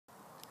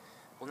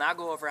We'll now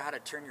go over how to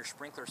turn your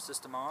sprinkler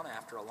system on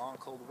after a long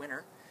cold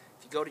winter.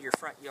 If you go to your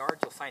front yard,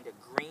 you'll find a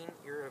green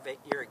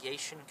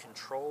irrigation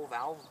control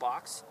valve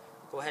box.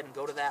 Go ahead and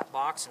go to that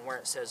box, and where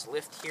it says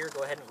lift here,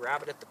 go ahead and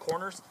grab it at the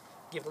corners.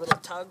 Give it a little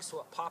tug so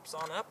it pops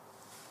on up.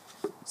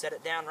 Set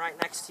it down right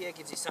next to you,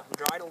 gives you something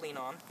dry to lean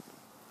on.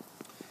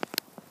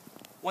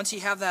 Once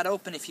you have that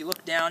open, if you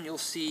look down, you'll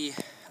see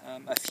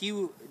a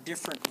few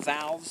different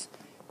valves.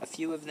 A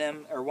few of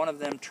them, or one of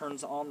them,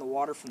 turns on the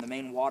water from the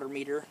main water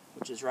meter,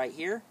 which is right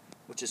here,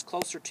 which is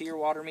closer to your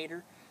water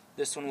meter.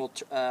 This one will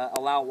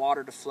allow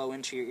water to flow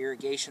into your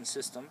irrigation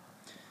system.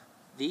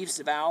 These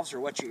valves are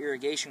what your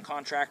irrigation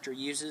contractor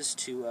uses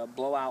to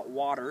blow out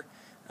water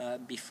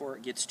before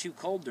it gets too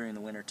cold during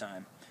the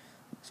wintertime.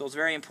 So it's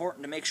very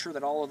important to make sure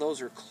that all of those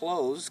are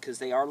closed, because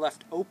they are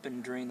left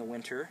open during the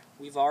winter.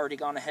 We've already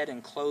gone ahead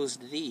and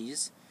closed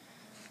these.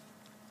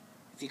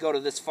 If you go to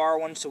this far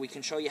one so we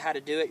can show you how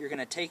to do it, you're going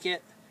to take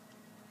it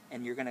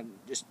and you're going to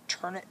just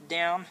turn it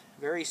down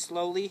very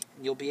slowly,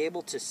 and you'll be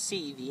able to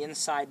see the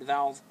inside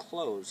valve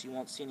close. You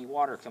won't see any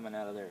water coming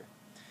out of there.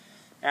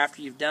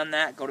 After you've done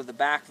that, go to the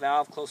back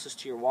valve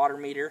closest to your water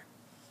meter.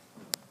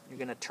 You're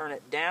going to turn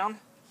it down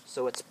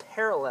so it's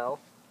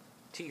parallel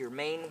to your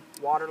main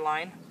water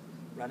line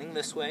running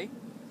this way.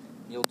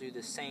 You'll do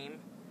the same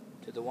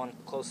to the one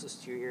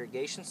closest to your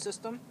irrigation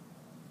system.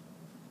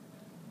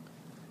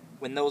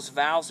 When those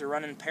valves are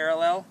running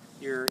parallel,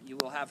 you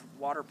will have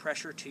water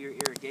pressure to your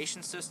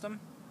irrigation system.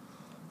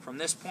 From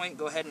this point,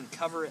 go ahead and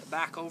cover it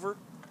back over,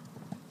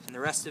 and the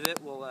rest of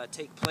it will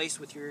take place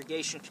with your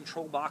irrigation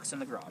control box in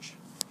the garage.